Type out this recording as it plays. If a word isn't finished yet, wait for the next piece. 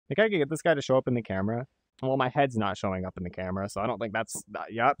Think I could get this guy to show up in the camera? Well, my head's not showing up in the camera, so I don't think that's...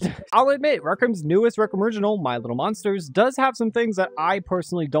 Yep. I'll admit, Rec Room's newest Rec Room original, My Little Monsters, does have some things that I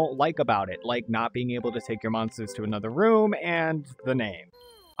personally don't like about it, like not being able to take your monsters to another room, and the name.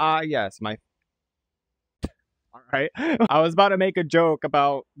 Yes, my... Alright. I was about to make a joke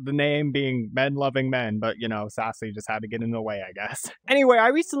about the name being Men Loving Men, but, you know, Sassy just had to get in the way, I guess. Anyway, I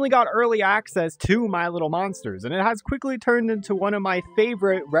recently got early access to My Little Monsters, and it has quickly turned into one of my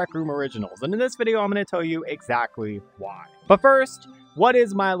favorite Rec Room originals, and in this video, I'm going to tell you exactly why. But first, what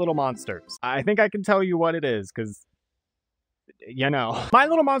is My Little Monsters? I think I can tell you what it is, because... you know. My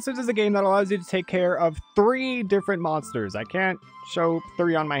Little Monsters is a game that allows you to take care of 3 different monsters. I can't show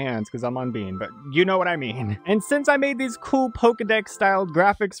 3 on my hands because I'm on Bean, but you know what I mean. And since I made these cool Pokedex-styled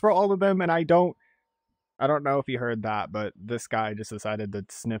graphics for all of them, and I don't know if you heard that, but this guy just decided to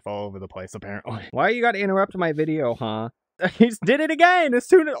sniff all over the place, apparently. Why you gotta interrupt my video, huh? He just did it again as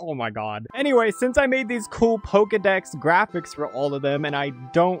soon as... oh my god. Anyway, since I made these cool Pokedex graphics for all of them and I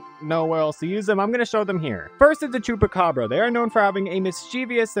don't know where else to use them, I'm going to show them here. First is the Chupacabra. They are known for having a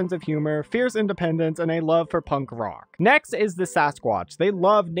mischievous sense of humor, fierce independence, and a love for punk rock. Next is the Sasquatch. They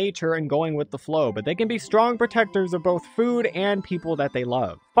love nature and going with the flow, but they can be strong protectors of both food and people that they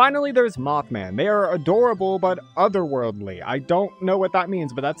love. Finally, there's Mothman. They are adorable but otherworldly. I don't know what that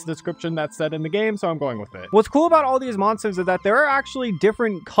means, but that's the description that's said in the game, so I'm going with it. What's cool about all these monsters is that there are actually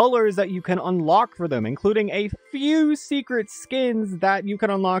different colors that you can unlock for them, including a few secret skins that you can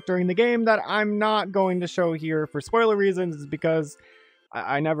unlock during the game that I'm not going to show here for spoiler reasons because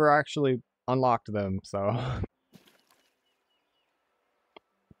I never actually unlocked them, so...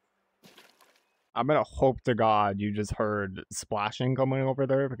 I'm gonna hope to God you just heard splashing coming over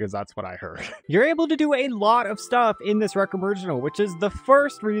there because that's what I heard. You're able to do a lot of stuff in this Rec Room original, which is the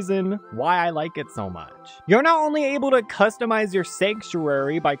first reason why I like it so much. You're not only able to customize your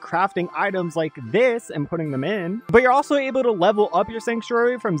sanctuary by crafting items like this and putting them in, but you're also able to level up your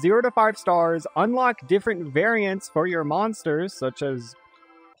sanctuary from 0 to 5 stars, unlock different variants for your monsters, such as...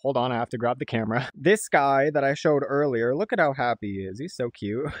 hold on, I have to grab the camera. This guy that I showed earlier, look at how happy he is. He's so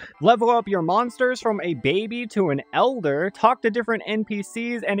cute. Level up your monsters from a baby to an elder, talk to different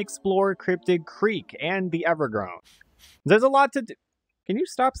NPCs, and explore Cryptid Creek and the Evergrown. There's a lot to do. Can you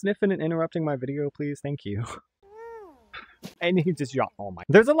stop sniffing and interrupting my video, please? Thank you. And he just yawned. Oh my.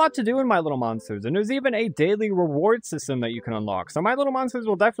 There's a lot to do in My Little Monsters, and there's even a daily reward system that you can unlock. So My Little Monsters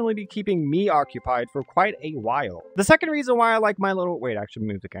will definitely be keeping me occupied for quite a while. The second reason why I like My Little... wait, I should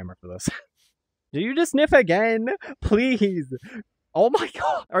move the camera for this. Did you just sniff again? Please. Oh my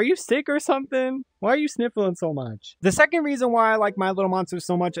god. Are you sick or something? Why are you sniffling so much? The second reason why I like My Little Monsters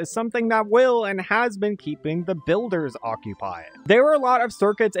so much is something that will and has been keeping the builders occupied. There were a lot of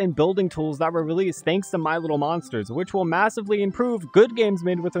circuits and building tools that were released thanks to My Little Monsters, which will massively improve good games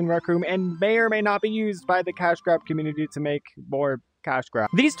made within Rec Room and may or may not be used by the cash grab community to make more cash grab.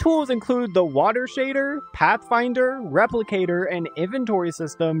 These tools include the Water Shader, Pathfinder, Replicator, and Inventory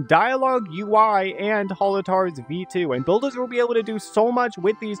System, Dialogue UI, and Holotar's V2, and builders will be able to do so much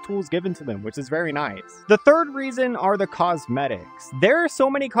with these tools given to them, which is very nice. The third reason are the cosmetics. There are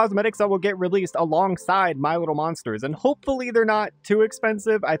so many cosmetics that will get released alongside My Little Monsters, and hopefully they're not too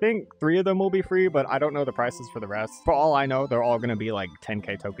expensive. I think 3 of them will be free, but I don't know the prices for the rest. For all I know, they're all going to be like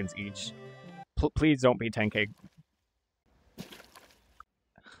 10k tokens each. Please don't be 10k.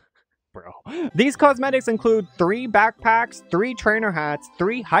 Bro. These cosmetics include 3 backpacks, 3 trainer hats,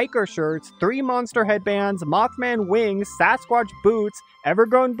 3 hiker shirts, 3 monster headbands, Mothman wings, Sasquatch boots,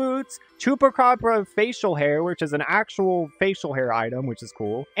 Evergrown boots, Chupacabra facial hair, which is an actual facial hair item, which is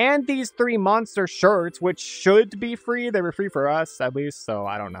cool, and these 3 monster shirts, which should be free. They were free for us, at least, so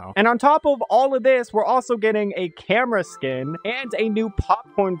I don't know. And on top of all of this, we're also getting a camera skin and a new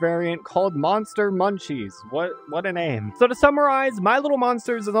popcorn variant called Monster Munchies. What a name. So to summarize, My Little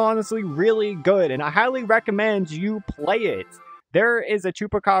Monsters is honestly really good, and I highly recommend you play it. There is a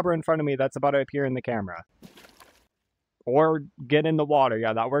Chupacabra in front of me that's about to appear in the camera. Or get in the water.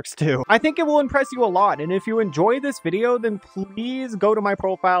 Yeah, that works too. I think it will impress you a lot, and if you enjoy this video, then please go to my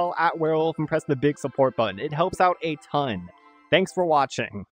profile at Werewolf and press the big support button. It helps out a ton. Thanks for watching.